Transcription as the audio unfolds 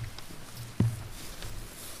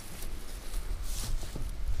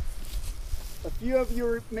few of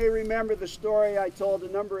you may remember the story I told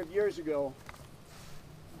a number of years ago.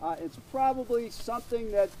 It's probably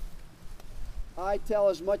something that I tell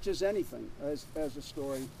as much as anything as a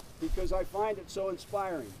story because I find it so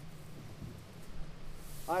inspiring.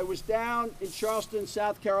 I was down in Charleston,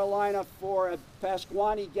 South Carolina for a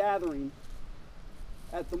Pasquaney gathering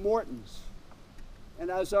at the Mortons. And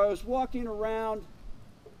as I was walking around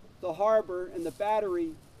the harbor and the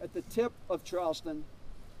battery at the tip of Charleston,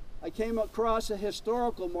 I came across a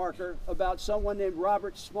historical marker about someone named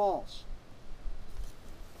Robert Smalls.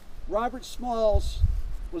 Robert Smalls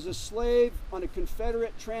was a slave on a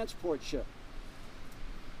Confederate transport ship.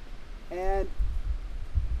 And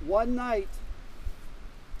one night,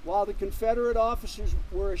 while the Confederate officers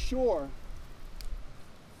were ashore,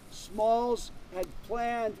 Smalls had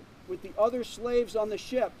planned with the other slaves on the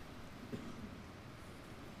ship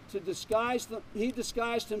to disguise them. He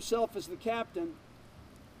disguised himself as the captain,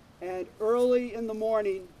 and early in the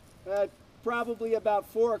morning, probably about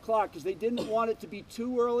 4 o'clock, because they didn't want it to be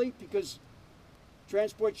too early because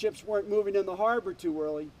transport ships weren't moving in the harbor too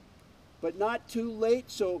early, but not too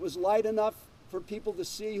late so it was light enough for people to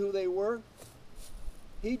see who they were.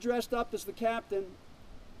 He dressed up as the captain.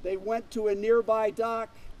 They went to a nearby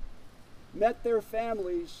dock, met their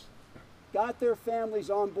families, got their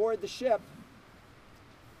families on board the ship,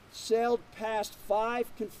 sailed past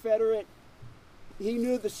 5 Confederate. He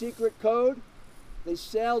knew the secret code. They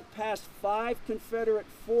sailed past 5 Confederate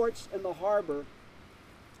forts in the harbor,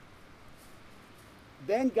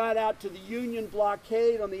 then got out to the Union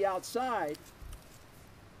blockade on the outside,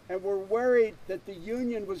 and were worried that the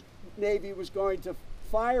Union Navy was going to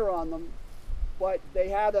fire on them, but they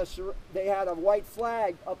had a white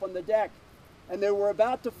flag up on the deck, and they were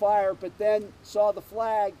about to fire, but then saw the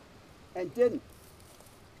flag and didn't.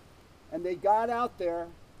 And they got out there,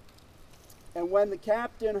 and when the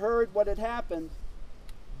captain heard what had happened,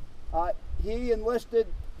 he enlisted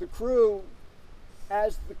the crew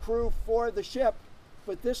as the crew for the ship,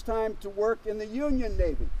 but this time to work in the Union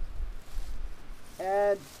Navy.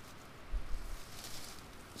 And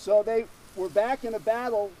so they were back in a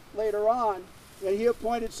battle later on, and he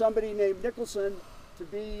appointed somebody named Nicholson to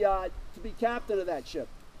be captain of that ship.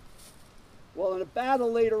 Well, in a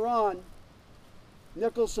battle later on,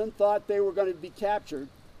 Nicholson thought they were going to be captured,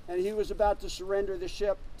 and he was about to surrender the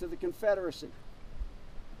ship to the Confederacy.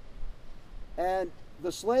 And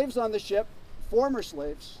the slaves on the ship, former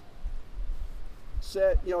slaves,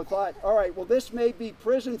 thought, all right, well, this may be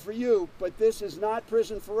prison for you, but this is not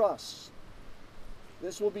prison for us.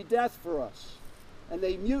 This will be death for us. And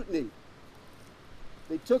they mutinied.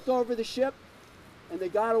 They took over the ship, and they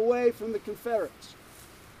got away from the Confederates.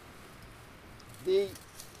 The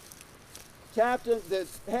captain, the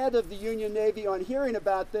head of the Union Navy, on hearing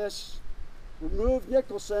about this, removed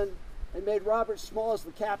Nicholson and made Robert Smalls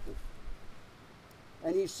the captain.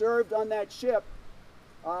 And he served on that ship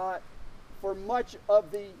for much of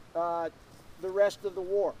the rest of the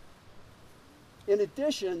war. In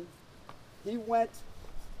addition, he went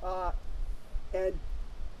and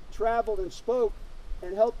traveled and spoke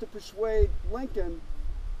and helped to persuade Lincoln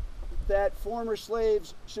that former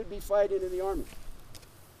slaves should be fighting in the army.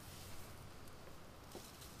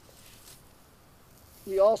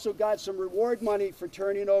 He also got some reward money for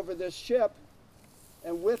turning over this ship,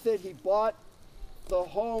 and with it he bought the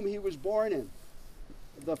home he was born in,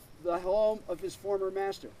 the home of his former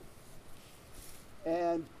master.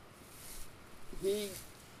 And he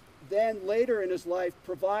then later in his life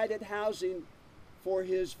provided housing for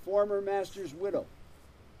his former master's widow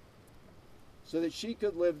so that she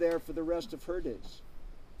could live there for the rest of her days.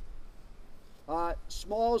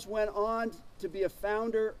 Smalls went on to be a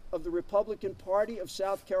founder of the Republican Party of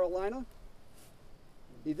South Carolina.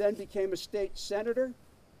 He then became a state senator.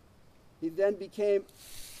 He then became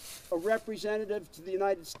a representative to the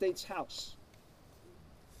United States House.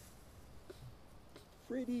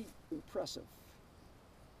 Pretty impressive.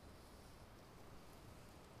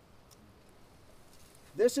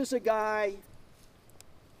 This is a guy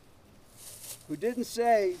who didn't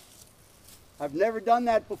say, I've never done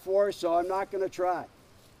that before, so I'm not going to try.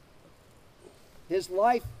 His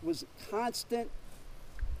life was a constant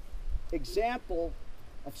example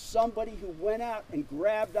of somebody who went out and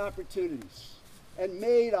grabbed opportunities and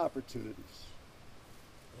made opportunities.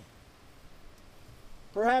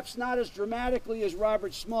 Perhaps not as dramatically as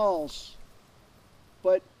Robert Smalls,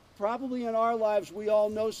 but probably in our lives we all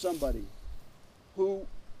know somebody who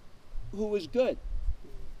is good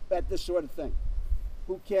at this sort of thing,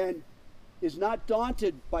 who is not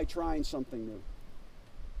daunted by trying something new,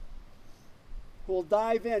 who'll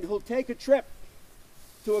dive in, who'll take a trip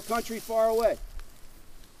to a country far away,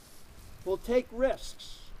 who'll take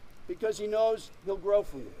risks because he knows he'll grow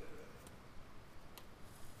from it.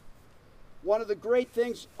 One of the great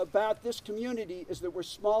things about this community is that we're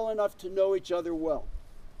small enough to know each other well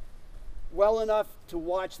enough to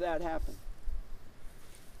watch that happen.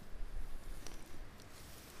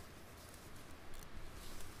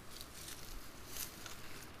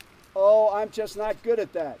 Oh, I'm just not good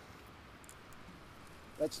at that.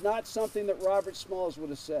 That's not something that Robert Smalls would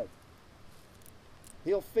have said.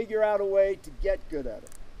 He'll figure out a way to get good at it.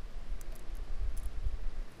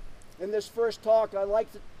 In this first talk, I'd like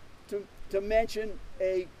to mention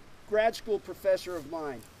a grad school professor of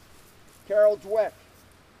mine, Carol Dweck,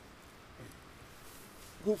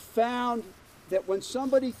 who found that when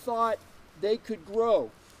somebody thought they could grow,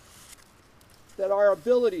 that our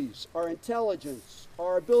abilities, our intelligence,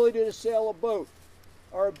 our ability to sail a boat,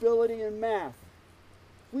 our ability in math,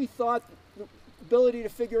 we thought the ability to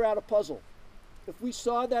figure out a puzzle, if we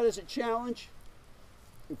saw that as a challenge,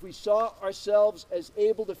 if we saw ourselves as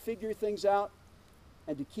able to figure things out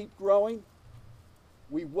and to keep growing,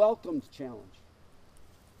 we welcomed challenge.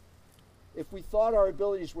 If we thought our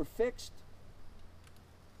abilities were fixed,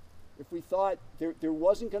 if we thought there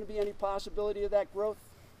wasn't going to be any possibility of that growth,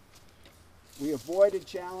 we avoided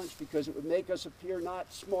challenge because it would make us appear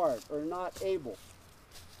not smart or not able.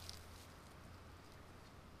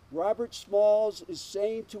 Robert Smalls is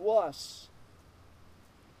saying to us,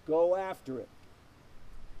 go after it.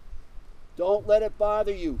 Don't let it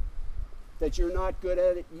bother you that you're not good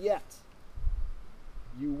at it yet.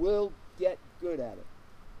 You will get good at it.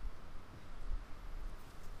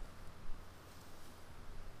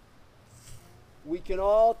 We can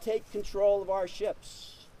all take control of our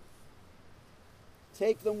ships.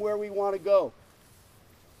 Take them where we want to go.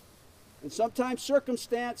 And sometimes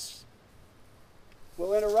circumstance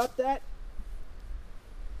will interrupt that,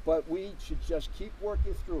 but we should just keep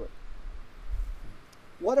working through it.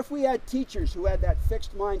 What if we had teachers who had that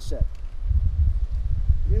fixed mindset?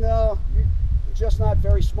 You know, you're just not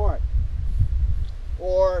very smart.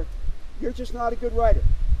 Or you're just not a good writer.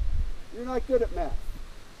 You're not good at math.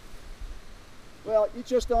 Well, you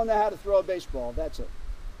just don't know how to throw a baseball, that's it.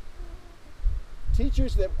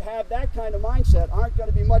 Teachers that have that kind of mindset aren't going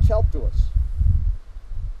to be much help to us.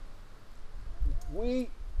 We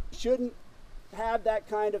shouldn't have that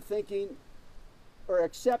kind of thinking or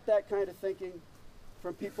accept that kind of thinking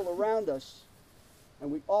from people around us,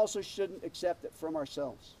 and we also shouldn't accept it from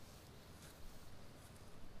ourselves.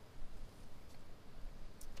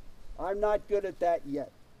 I'm not good at that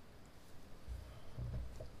yet.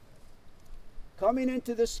 Coming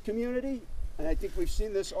into this community, and I think we've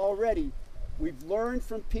seen this already, we've learned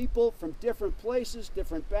from people from different places,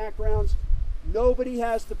 different backgrounds. Nobody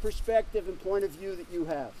has the perspective and point of view that you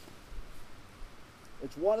have.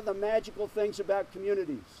 It's one of the magical things about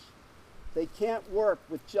communities. They can't work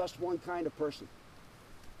with just one kind of person.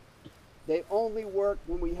 They only work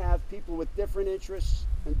when we have people with different interests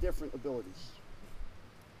and different abilities.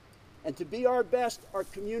 And to be our best, our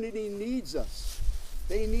community needs us.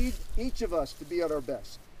 They need each of us to be at our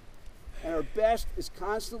best. And our best is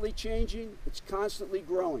constantly changing, it's constantly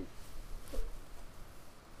growing.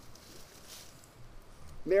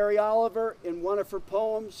 Mary Oliver, in one of her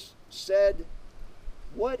poems, said,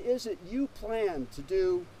 "What is it you plan to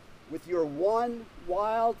do with your one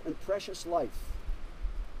wild and precious life?"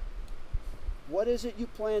 What is it you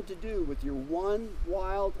plan to do with your one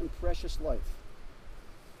wild and precious life?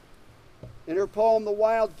 In her poem, The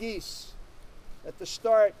Wild Geese, at the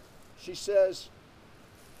start, she says,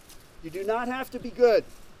 "You do not have to be good.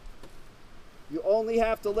 You only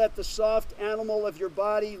have to let the soft animal of your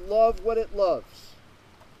body love what it loves.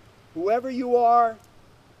 Whoever you are,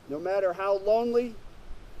 no matter how lonely,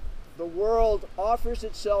 the world offers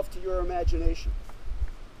itself to your imagination.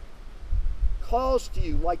 Calls to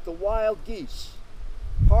you like the wild geese,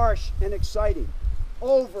 harsh and exciting,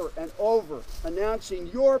 over and over, announcing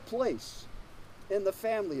your place in the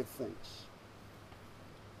family of things."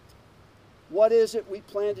 What is it we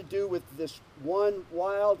plan to do with this one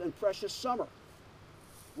wild and precious summer,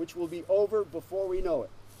 which will be over before we know it?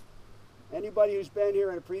 Anybody who's been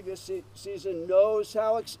here in a previous season knows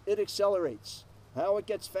how it accelerates, how it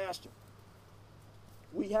gets faster.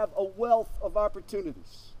 We have a wealth of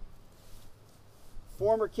opportunities.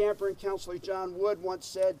 Former camper and counselor John Wood once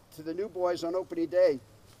said to the new boys on opening day,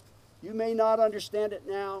 "You may not understand it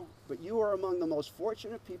now, but you are among the most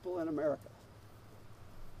fortunate people in America."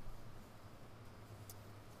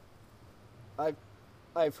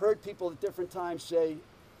 I've heard people at different times say,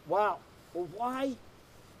 "Wow, well,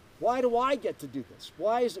 why do I get to do this?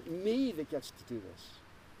 Why is it me that gets to do this?"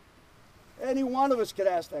 Any one of us could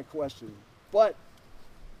ask that question, but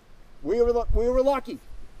we were lucky,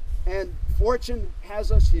 and fortune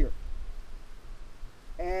has us here.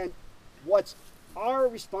 And what's our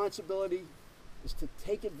responsibility is to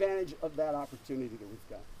take advantage of that opportunity that we've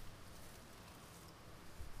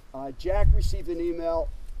got. Jack received an email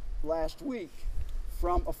last week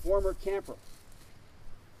from a former camper.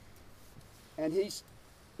 And he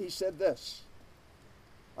said this: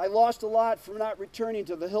 I lost a lot from not returning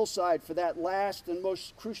to the hillside for that last and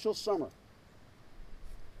most crucial summer.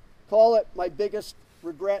 Call it my biggest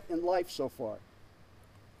regret in life so far.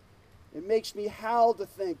 It makes me howl to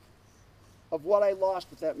think of what I lost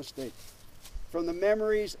with that mistake, from the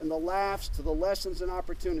memories and the laughs to the lessons and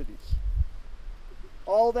opportunities.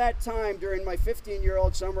 All that time during my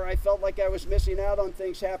 15-year-old summer, I felt like I was missing out on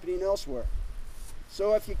things happening elsewhere.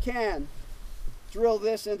 So if you can, drill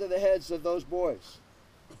this into the heads of those boys.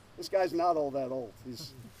 This guy's not all that old.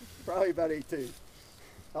 He's probably about 18.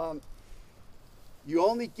 You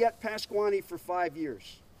only get Pasquaney for 5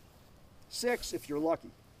 years. 6 if you're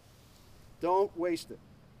lucky. Don't waste it.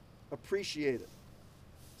 Appreciate it.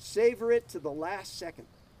 Savor it to the last second,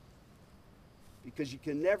 because you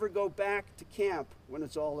can never go back to camp when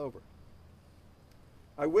it's all over.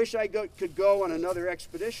 I wish I could go on another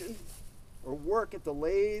expedition or work at the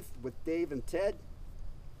lathe with Dave and Ted,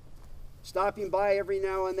 stopping by every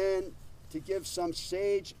now and then to give some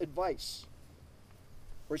sage advice,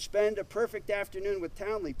 or spend a perfect afternoon with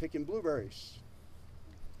Townley picking blueberries,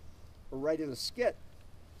 or writing a skit,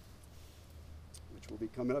 which will be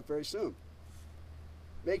coming up very soon.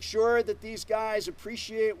 Make sure that these guys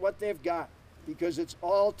appreciate what they've got, because it's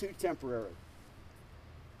all too temporary.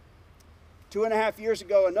 2.5 years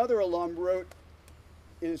ago, another alum wrote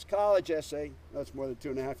in his college essay, that's more than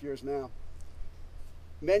 2.5 years now,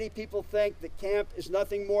 many people think that camp is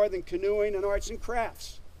nothing more than canoeing and arts and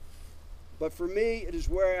crafts. But for me, it is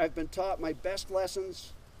where I've been taught my best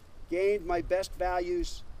lessons, gained my best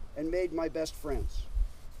values, and made my best friends.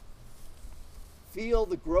 Feel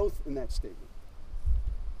the growth in that statement.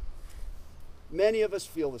 Many of us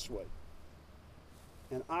feel this way.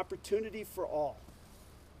 An opportunity for all.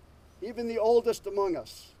 Even the oldest among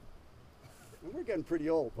us. And we're getting pretty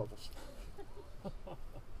old, Bubbles.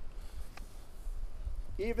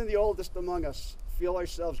 Even the oldest among us feel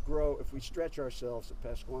ourselves grow if we stretch ourselves at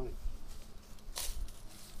Pasquaney.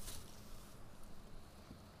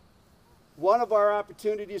 One of our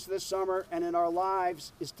opportunities this summer and in our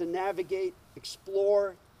lives is to navigate,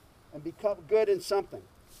 explore, and become good in something.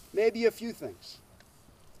 Maybe a few things.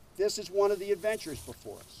 This is one of the adventures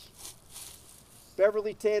before us.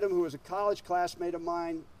 Beverly Tatum, who was a college classmate of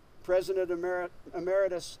mine, President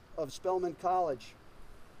Emeritus of Spelman College,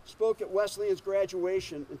 spoke at Wesleyan's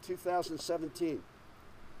graduation in 2017.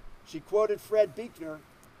 She quoted Fred Buechner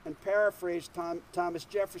and paraphrased Thomas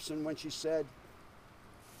Jefferson when she said,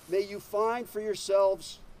 "May you find for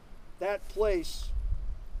yourselves that place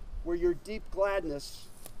where your deep gladness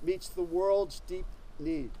meets the world's deep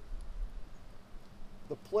need."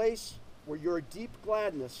 The place where your deep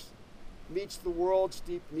gladness meets the world's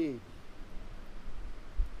deep need.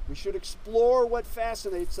 We should explore what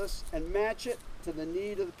fascinates us and match it to the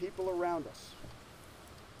need of the people around us.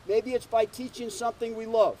 Maybe it's by teaching something we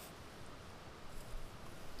love.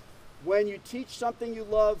 When you teach something you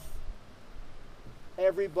love,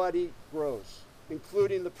 everybody grows,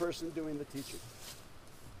 including the person doing the teaching.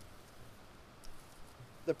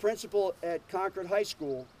 The principal at Concord High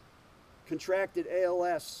School contracted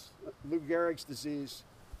ALS, Lou Gehrig's disease,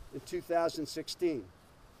 in 2016.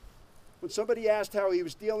 When somebody asked how he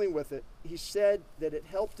was dealing with it, he said that it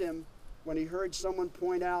helped him when he heard someone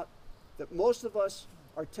point out that most of us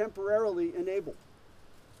are temporarily enabled.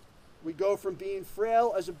 We go from being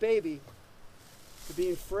frail as a baby to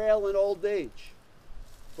being frail in old age.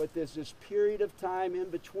 But there's this period of time in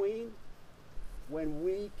between when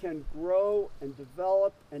we can grow and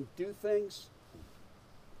develop and do things.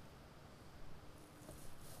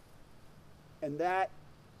 And that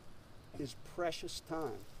is precious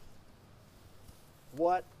time.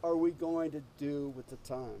 What are we going to do with the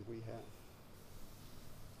time we have?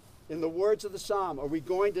 In the words of the psalm, are we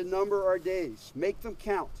going to number our days? Make them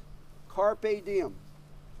count. Carpe diem.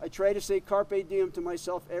 I try to say carpe diem to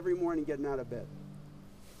myself every morning getting out of bed.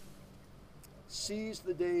 Seize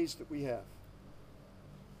the days that we have.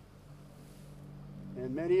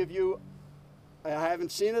 And many of you, I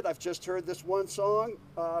haven't seen it. I've just heard this one song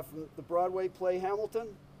from the Broadway play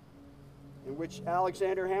Hamilton, in which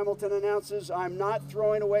Alexander Hamilton announces, "I'm not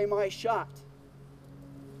throwing away my shot."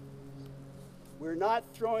 We're not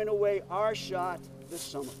throwing away our shot this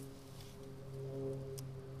summer.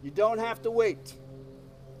 You don't have to wait.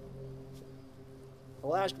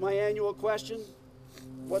 I'll ask my annual question.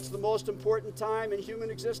 What's the most important time in human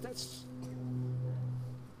existence?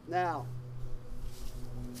 Now.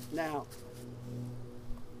 Now.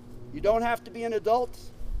 You don't have to be an adult.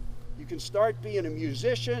 You can start being a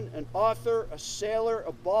musician, an author, a sailor,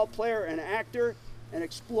 a ball player, an actor, an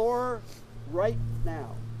explorer right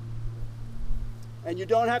now. And you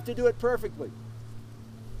don't have to do it perfectly.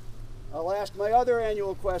 I'll ask my other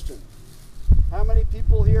annual question. How many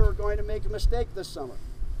people here are going to make a mistake this summer?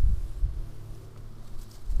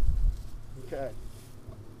 Okay.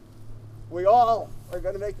 We all are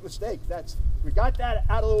going to make a mistake. We got that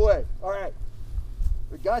out of the way. All right.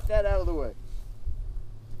 We got that out of the way.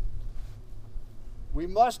 We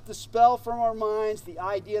must dispel from our minds the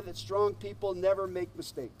idea that strong people never make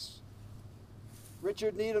mistakes.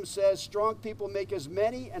 Richard Needham says, strong people make as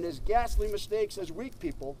many and as ghastly mistakes as weak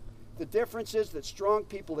people. The difference is that strong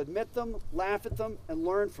people admit them, laugh at them, and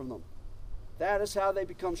learn from them. That is how they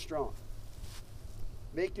become strong.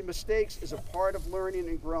 Making mistakes is a part of learning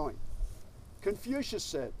and growing. Confucius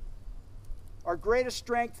said, our greatest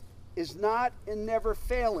strength is not in never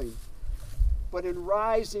failing, but in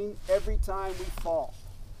rising every time we fall.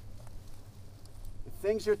 If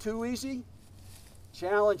things are too easy,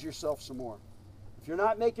 challenge yourself some more. If you're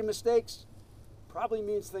not making mistakes, probably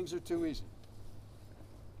means things are too easy.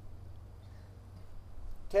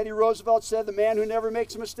 Teddy Roosevelt said, the man who never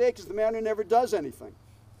makes a mistake is the man who never does anything.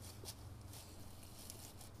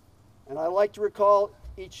 And I like to recall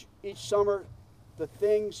each summer the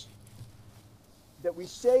things that we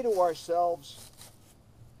say to ourselves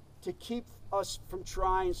to keep us from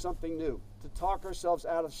trying something new, to talk ourselves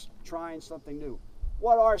out of trying something new.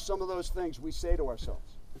 What are some of those things we say to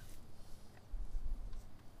ourselves?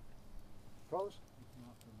 Carlos?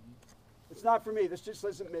 It's not for me. This just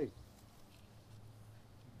isn't me.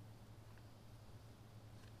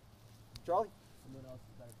 Charlie? Someone else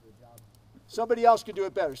is better for the job. Somebody else could do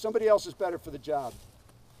it better. Somebody else is better for the job.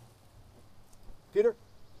 Peter?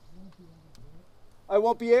 I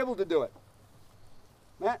won't be able to do it.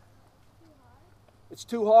 Matt? It's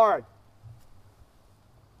too hard.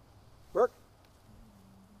 Burke?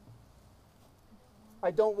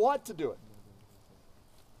 I don't want to do it.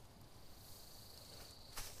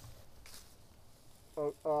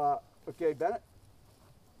 Okay, Bennett?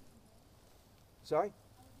 Sorry?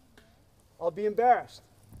 I'll be embarrassed.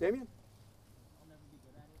 Damien?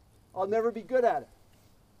 I'll never be good at it.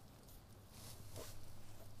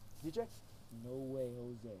 DJ? No way,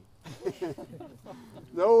 Jose.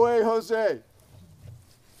 No way, Jose.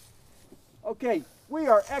 Okay, we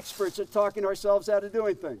are experts at talking ourselves out of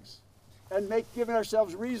doing things and giving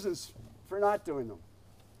ourselves reasons for not doing them.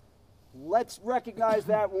 Let's recognize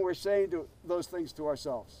that when we're saying those things to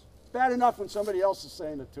ourselves. It's bad enough when somebody else is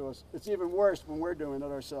saying it to us. It's even worse when we're doing it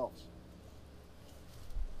ourselves.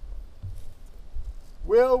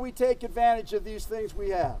 Will we take advantage of these things we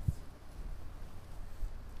have?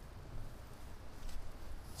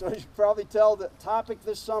 So you should probably tell the topic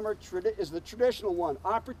this summer is the traditional one,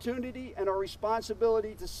 opportunity and our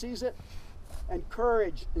responsibility to seize it, and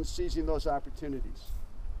courage in seizing those opportunities.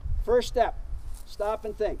 First step, stop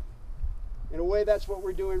and think. In a way, that's what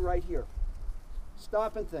we're doing right here.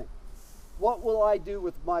 Stop and think. What will I do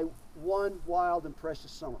with my one wild and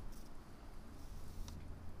precious summer?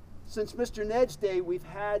 Since Mr. Ned's day, we've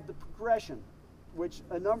had the progression, which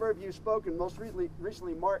a number of you have spoken. Most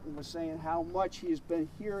recently, Martin was saying how much he has been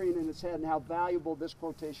hearing in his head and how valuable this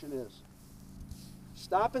quotation is.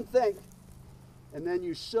 Stop and think, and then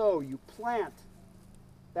you sow, you plant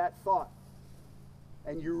that thought,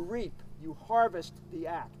 and you reap, you harvest the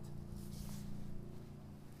act.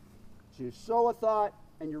 So you sow a thought,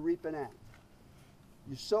 and you reap an act.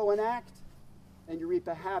 You sow an act, and you reap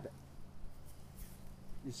a habit.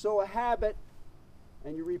 You sow a habit,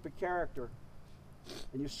 and you reap a character.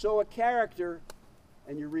 And you sow a character,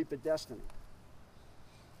 and you reap a destiny.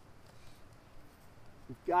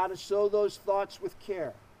 You've got to sow those thoughts with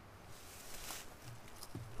care.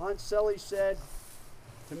 Hans Selye said,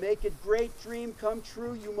 to make a great dream come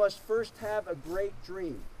true, you must first have a great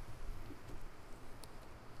dream.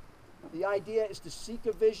 The idea is to seek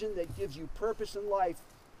a vision that gives you purpose in life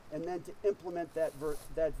and then to implement that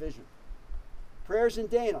vision. Prayers in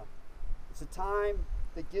Dana. It's a time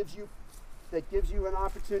that gives you an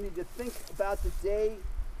opportunity to think about the day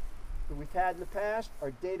that we've had in the past,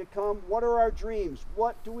 our day to come. What are our dreams?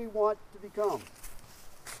 What do we want to become?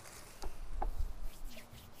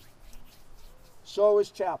 So is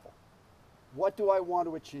chapel. What do I want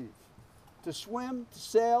to achieve? To swim, to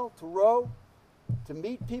sail, to row, to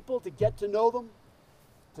meet people, to get to know them,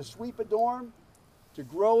 to sweep a dorm, to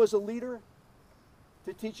grow as a leader,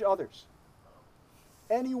 to teach others.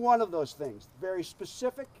 any one of those things, very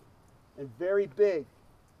specific and very big,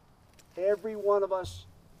 every one of us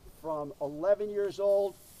from 11 years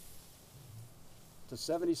old to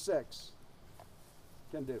 76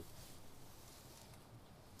 can do.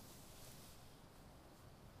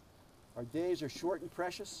 Our days are short and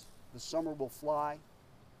precious. The summer will fly.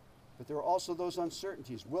 But there are also those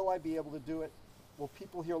uncertainties. Will I be able to do it? Will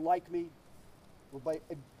people here like me? Will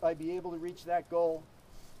I be able to reach that goal?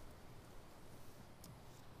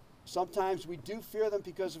 Sometimes we do fear them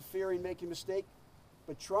because of fearing making a mistake,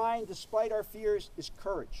 but trying despite our fears is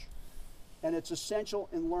courage, and it's essential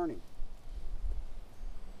in learning.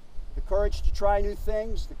 The courage to try new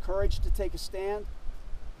things, the courage to take a stand.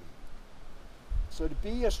 So to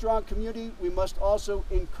be a strong community, we must also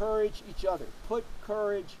encourage each other, put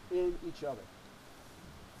courage in each other.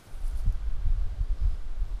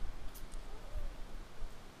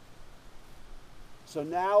 So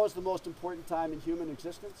now is the most important time in human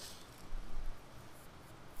existence.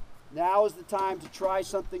 Now is the time to try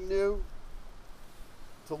something new,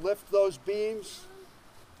 to lift those beams,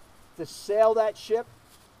 to sail that ship,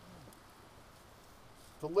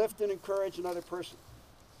 to lift and encourage another person.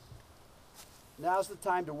 Now's the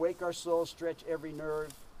time to wake our souls, stretch every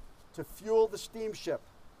nerve, to fuel the steamship,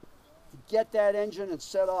 to get that engine and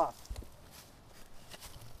set off.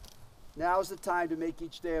 Now's the time to make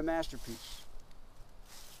each day a masterpiece.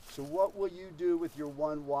 So what will you do with your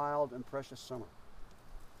one wild and precious summer?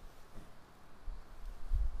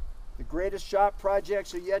 The greatest shop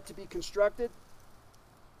projects are yet to be constructed.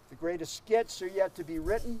 The greatest skits are yet to be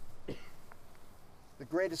written. The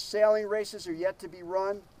greatest sailing races are yet to be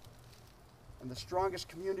run. And the strongest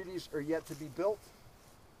communities are yet to be built.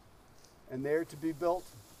 And they're to be built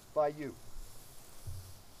by you.